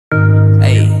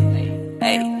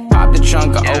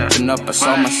broke, I open up, I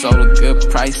sold my soul a good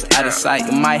price, out of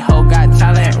sight. My hoe got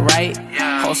talent, right?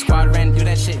 Whole squad ran, do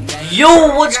that shit.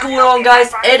 Yo, what's going on,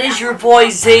 guys? It is your boy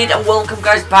Zaid, and welcome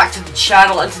guys back to the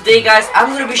channel. And today, guys, I'm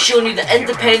going to be showing you the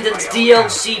Independence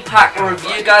DLC pack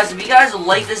review, guys. If you guys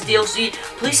like this DLC,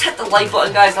 please hit the like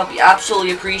button, guys. That'll be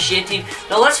absolutely appreciated.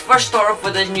 Now, let's first start off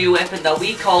with this new weapon that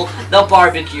we call the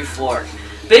barbecue fork.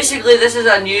 Basically, this is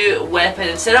a new weapon.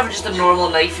 Instead of just a normal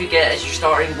knife you get as your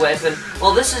starting weapon,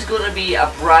 well, this is going to be a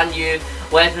brand new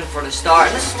weapon for the start.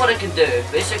 And this is what it can do.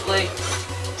 Basically,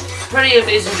 pretty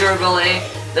amazing durability.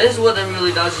 This is what it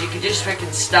really does. You can just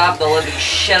freaking stab the living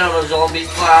shit out of zombies,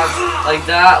 fam. Like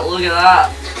that. Look at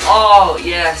that. Oh,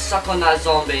 yeah. Suck on that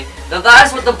zombie. Now, that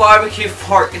is what the barbecue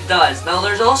fork does. Now,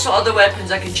 there's also other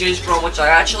weapons I can choose from, which I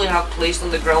actually have placed on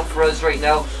the ground for us right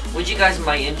now, which you guys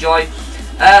might enjoy.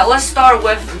 Let's start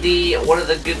with one of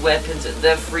the good weapons,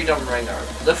 the Freedom Ringer.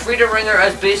 The Freedom Ringer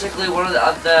is basically one of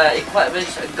the equipment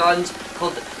guns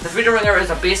called. The Freedom Ringer is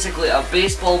basically a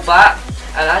baseball bat,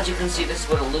 and as you can see, this is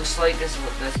what it looks like. This is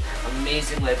what this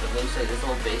amazing weapon looks like. This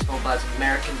little baseball bat, it's an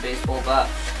American baseball bat.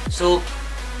 So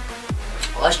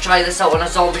let's try this out on a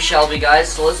zombie, shall we,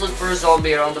 guys? So let's look for a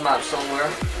zombie around the map somewhere.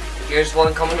 Here's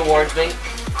one coming towards me.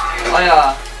 Oh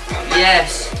yeah,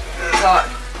 yes.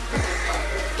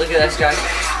 Look at this guy.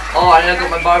 Oh, and I got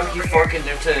my barbecue fork in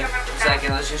there too. A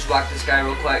second, let's just whack this guy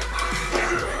real quick.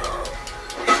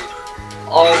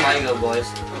 Oh my god, boys.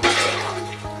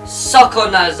 Suck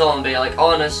on that zombie, like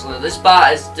honestly. This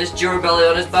durability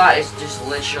on this bat is just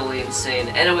literally insane.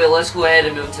 Anyway, let's go ahead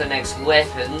and move to the next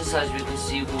weapons. As we can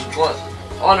see, we've got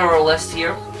on our list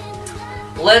here.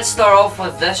 Let's start off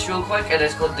with this real quick, and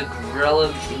it's called the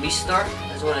Gorilla Meester,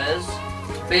 is what it is.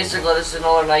 Basically, this is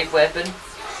another knife weapon.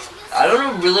 I don't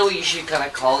know really what you should kind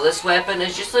of call this weapon.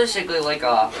 It's just basically like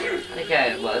a,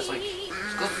 well, it's like,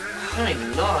 I don't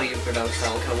even know how you pronounce that,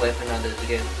 what kind of weapon that is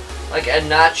again. Like a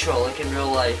natural, like in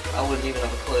real life. I wouldn't even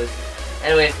have a clue.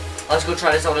 Anyway, let's go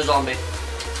try this on a zombie.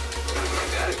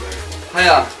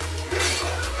 Hiya.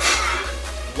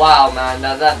 Wow, man,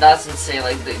 that's insane.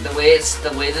 Like the way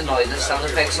the noise, the sound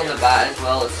effects on the bat as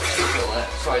well. It's super lit.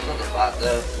 Sorry, not the bat,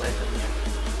 the weapon.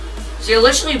 So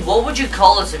literally, what would you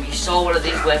call this if you saw one of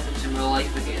these weapons in real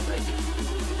life again? Like,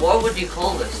 what would you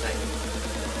call this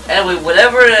thing? Anyway,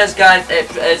 whatever it is, guys,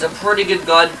 it is a pretty good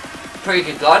gun. Pretty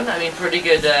good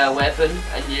weapon,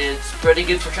 and it's pretty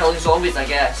good for killing zombies, I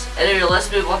guess. Anyway,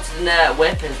 let's move on to the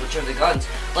weapons, which are the guns.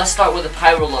 Let's start with the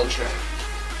Pyro Launcher.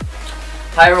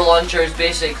 Pyro Launcher is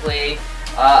basically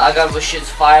a gun which shoots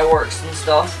fireworks and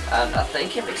stuff, and I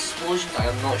think it makes explosions,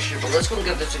 I'm not sure, but let's go and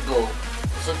give this a go.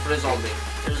 Let's look for a zombie.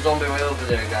 There's a zombie right over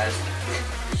there, guys.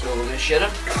 So we're gonna shoot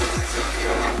him.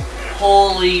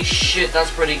 Holy shit,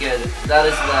 that's pretty good. That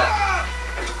is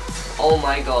lit. Oh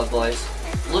my god, boys.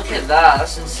 Look at that,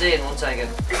 that's insane. 1 second.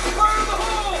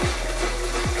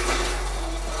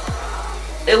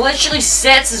 It literally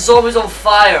sets the zombies on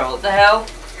fire. What the hell?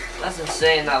 That's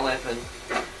insane, that weapon.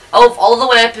 Of all the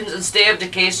weapons in State of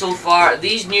Decay so far,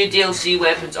 these new DLC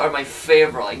weapons are my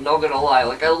favorite, like, not gonna lie.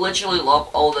 Like, I literally love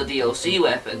all the DLC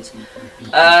weapons.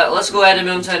 Let's go ahead and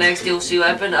move to the next DLC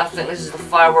weapon. I think this is the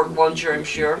Firework Launcher, I'm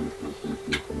sure.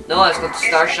 No, it's got the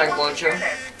Star Shank Launcher.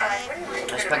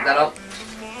 Let's pick that up.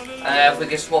 If we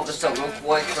can swap this up real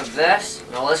quick for this.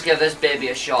 Now, let's give this baby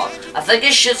a shot. I think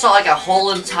it shoots out like a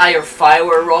whole entire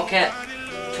firework rocket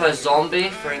to a zombie.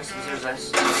 For instance, there's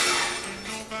this.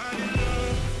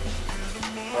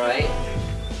 Alright.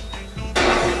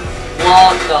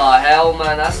 What the hell,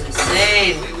 man? That's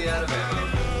insane.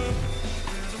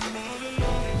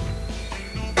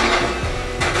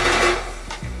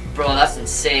 Bro, that's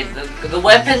insane. The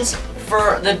weapons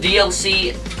for the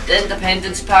DLC, the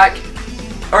Independence pack,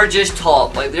 are just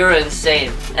top. Like, they're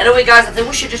insane. Anyway, guys, I think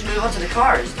we should just move on to the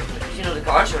cars. You know, the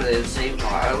cars are the same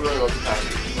car. I really love the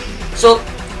cars. So,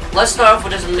 let's start off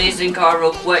with this amazing car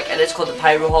real quick, and it's called the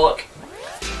Pyro Hawk.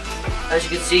 As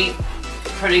you can see,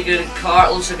 pretty good car.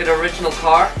 It looks like an original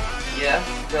car. Yeah,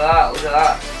 look at that, look at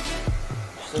that.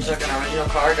 Just looks like an original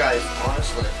car, guys,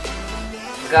 honestly.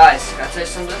 But guys, can I tell you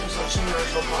something? It's not just an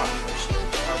original car,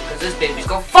 because this baby's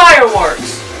got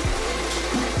fireworks!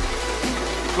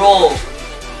 Bro,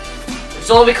 if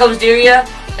zombie comes near you,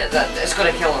 it's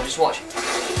gonna kill him, just watch.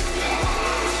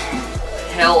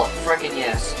 Hell freaking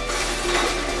yes.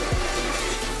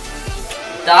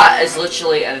 That is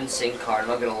literally an insane car, I'm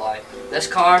not gonna lie. This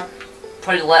car,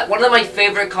 pretty lit. One of my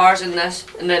favorite cars in the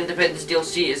Independence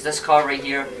DLC is this car right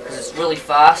here, because it's really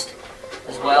fast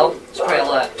as well. It's pretty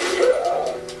lit.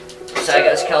 So I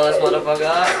gotta kill this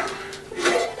motherfucker.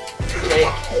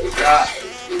 Take that.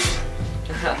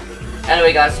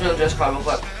 Anyway, guys, let's move to this car real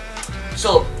quick.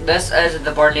 So this is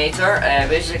the burnator.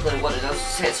 Basically what it does is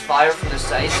sets fire from the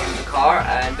sides of the car,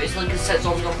 and basically it sets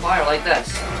zombies on fire like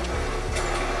this.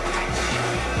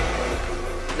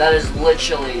 That is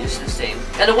literally just the same.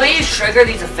 And the way you trigger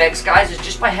these effects, guys, is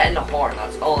just by hitting the horn.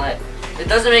 That's all it. It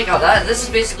doesn't make out that. This is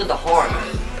basically the horn.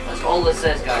 That's all this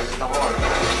is, guys. It's the horn.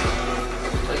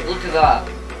 Like, look at that.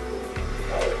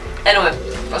 Anyway,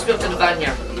 let's move to the van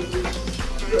here.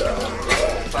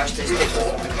 Flash this, take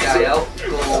the guy out.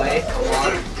 Go away. Come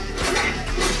on.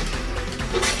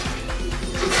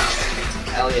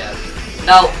 Hell yeah.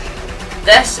 Now,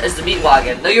 this is the meat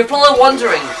wagon. Now, you're probably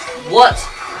wondering, what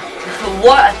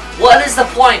is the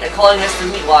point of calling this the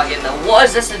meat wagon? Now, what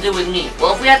is this to do with meat?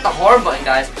 Well, if we hit the horn button,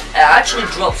 guys, it actually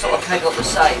drops out a pig up the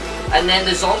side, and then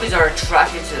the zombies are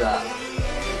attracted to that.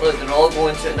 Look, they're all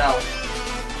going to it now.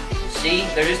 See,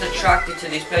 they're just attracted to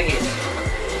these piggies.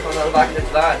 Come out the back of the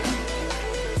van.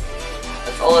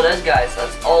 That's all it is, guys.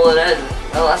 That's all it is.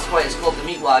 Well, that's why it's called the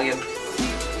meat wagon,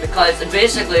 because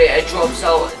basically it drops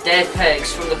out dead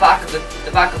pigs from the back of the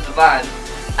van,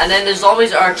 and then the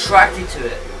zombies are attracted to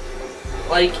it.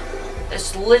 Like,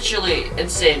 it's literally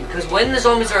insane, because when the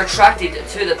zombies are attracted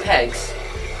to the pigs,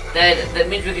 then that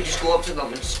means we can just go up to them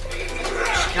and just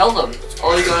kill them. That's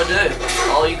all you gotta do. That's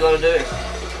all you gotta do.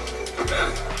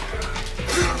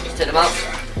 Just take them out.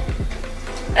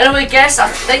 Anyway, guys, I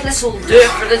think this will do it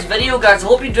for this video, guys. I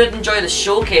hope you did enjoy the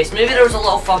showcase. Maybe there was a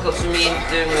little fuck-ups with me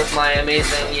doing with my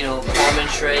amazing, you know,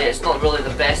 commentary. It's not really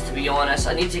the best, to be honest.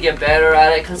 I need to get better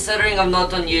at it, considering I've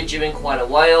not done YouTube in quite a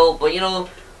while. But, you know,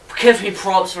 give me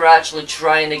props for actually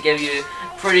trying to give you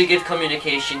pretty good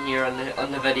communication here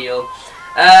on the video.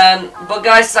 But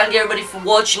guys, thank you everybody for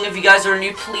watching. If you guys are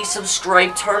new, please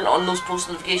subscribe, turn on those post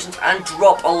notifications, and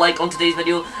drop a like on today's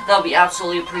video. That would be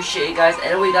absolutely appreciated, guys.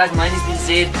 Anyway, guys, my name's been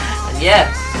Zaid, and yeah,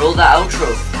 roll that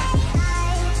outro.